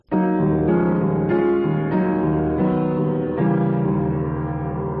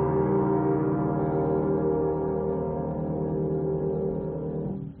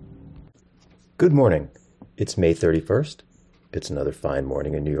Good morning. It's May 31st. It's another fine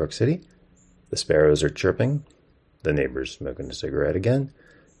morning in New York City. The sparrows are chirping. The neighbor's smoking a cigarette again.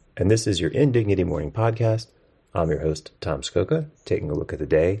 And this is your Indignity Morning Podcast. I'm your host, Tom Skoka, taking a look at the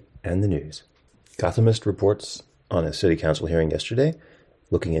day and the news. Gothamist reports on a city council hearing yesterday,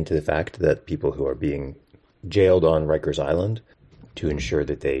 looking into the fact that people who are being jailed on Rikers Island to ensure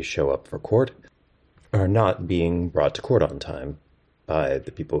that they show up for court are not being brought to court on time by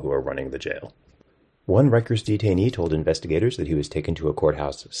the people who are running the jail. One Rikers detainee told investigators that he was taken to a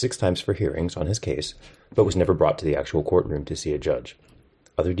courthouse 6 times for hearings on his case, but was never brought to the actual courtroom to see a judge.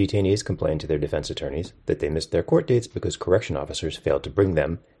 Other detainees complained to their defense attorneys that they missed their court dates because correction officers failed to bring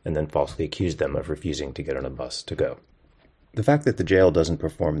them and then falsely accused them of refusing to get on a bus to go. The fact that the jail doesn't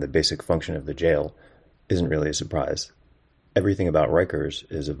perform the basic function of the jail isn't really a surprise. Everything about Rikers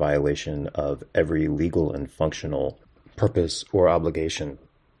is a violation of every legal and functional purpose or obligation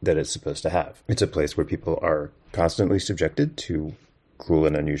that it's supposed to have. It's a place where people are constantly subjected to cruel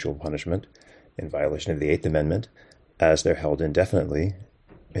and unusual punishment in violation of the 8th Amendment, as they're held indefinitely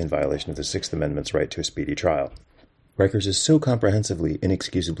in violation of the 6th Amendment's right to a speedy trial. Rikers is so comprehensively,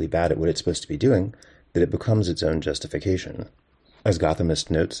 inexcusably bad at what it's supposed to be doing that it becomes its own justification. As Gothamist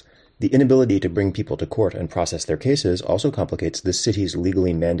notes, the inability to bring people to court and process their cases also complicates the city's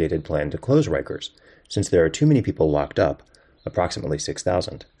legally mandated plan to close Rikers, since there are too many people locked up, approximately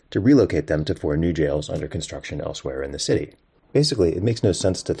 6,000, to relocate them to 4 new jails under construction elsewhere in the city. Basically, it makes no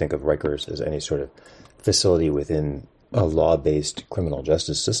sense to think of Rikers as any sort of facility within a law-based criminal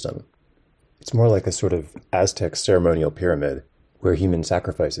justice system. It's more like a sort of Aztec ceremonial pyramid where human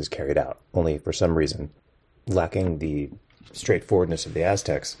sacrifice is carried out, only for some reason, lacking the straightforwardness of the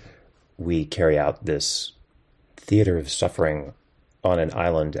Aztecs, we carry out this theater of suffering on an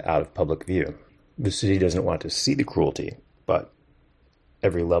island out of public view. The city doesn't want to see the cruelty, but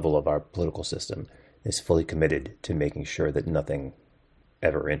every level of our political system is fully committed to making sure that nothing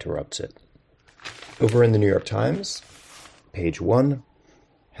ever interrupts it. Over in the New York Times, page 1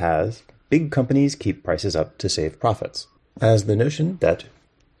 has big companies keep prices up to save profits, as the notion that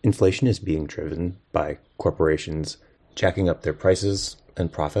inflation is being driven by corporations jacking up their prices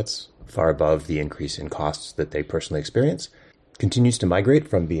and profits far above the increase in costs that they personally experience continues to migrate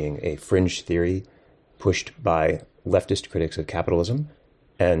from being a fringe theory pushed by leftist critics of capitalism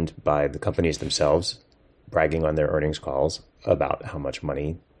and by the companies themselves bragging on their earnings calls about how much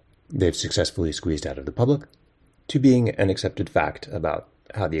money they've successfully squeezed out of the public, to being an accepted fact about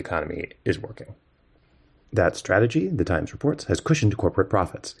how the economy is working. That strategy, the Times reports, has cushioned corporate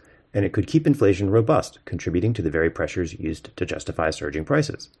profits, and it could keep inflation robust, contributing to the very pressures used to justify surging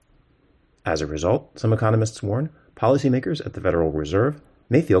prices. As a result, some economists warn, policymakers at the Federal Reserve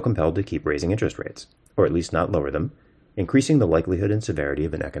may feel compelled to keep raising interest rates, or at least not lower them, increasing the likelihood and severity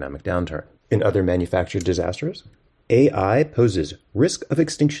of an economic downturn. In other manufactured disasters, AI poses risk of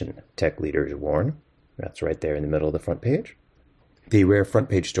extinction, tech leaders warn. That's right there in the middle of the front page. The rare front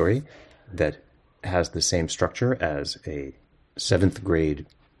page story that has the same structure as a 7th grade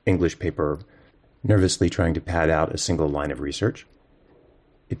English paper nervously trying to pad out a single line of research.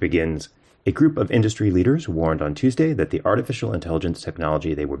 It begins, a group of industry leaders warned on Tuesday that the artificial intelligence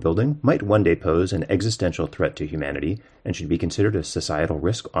technology they were building might one day pose an existential threat to humanity and should be considered a societal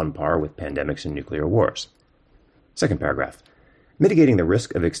risk on par with pandemics and nuclear wars. Second paragraph. Mitigating the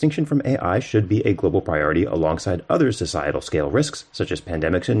risk of extinction from AI should be a global priority alongside other societal scale risks such as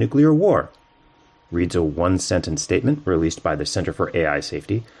pandemics and nuclear war, reads a one-sentence statement released by the Center for AI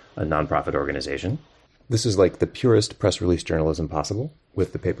Safety, a nonprofit organization. This is like the purest press release journalism possible,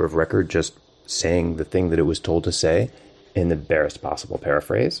 with the paper of record just saying the thing that it was told to say in the barest possible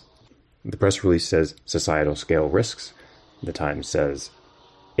paraphrase. The press release says societal scale risks. The Times says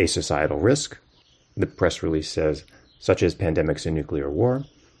a societal risk. The press release says such as pandemics and nuclear war.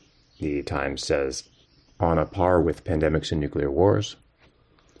 The Times says on a par with pandemics and nuclear wars.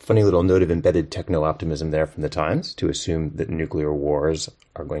 Funny little note of embedded techno-optimism there from the Times to assume that nuclear wars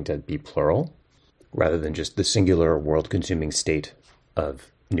are going to be plural, rather than just the singular world-consuming state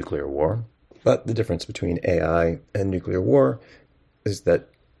of nuclear war. But the difference between AI and nuclear war is that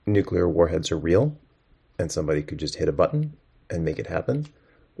nuclear warheads are real, and somebody could just hit a button and make it happen,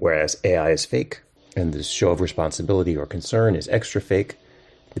 whereas AI is fake, and this show of responsibility or concern is extra fake.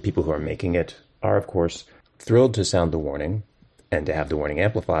 The people who are making it are, of course, thrilled to sound the warning, and to have the warning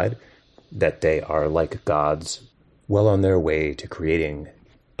amplified, that they are like gods, well on their way to creating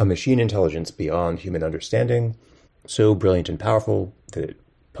a machine intelligence beyond human understanding, so brilliant and powerful that it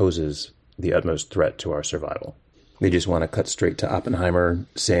poses the utmost threat to our survival. They just want to cut straight to Oppenheimer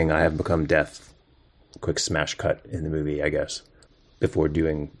saying, "I have become death." Quick smash cut in the movie, I guess, before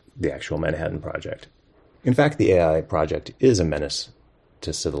doing the actual Manhattan Project. In fact, the AI project is a menace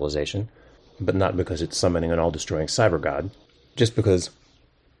to civilization, but not because it's summoning an all-destroying cyber god, just because,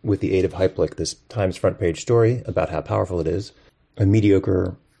 with the aid of hype like this Times front page story about how powerful it is, a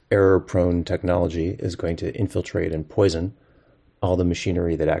mediocre, error-prone technology is going to infiltrate and poison all the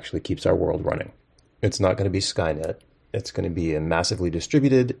machinery that actually keeps our world running. It's not going to be Skynet. It's going to be a massively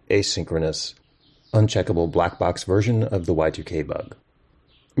distributed, asynchronous, uncheckable black box version of the Y2K bug.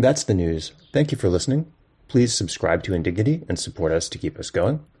 That's the news. Thank you for listening. Please subscribe to Indignity and support us to keep us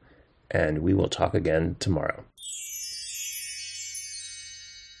going. And we will talk again tomorrow.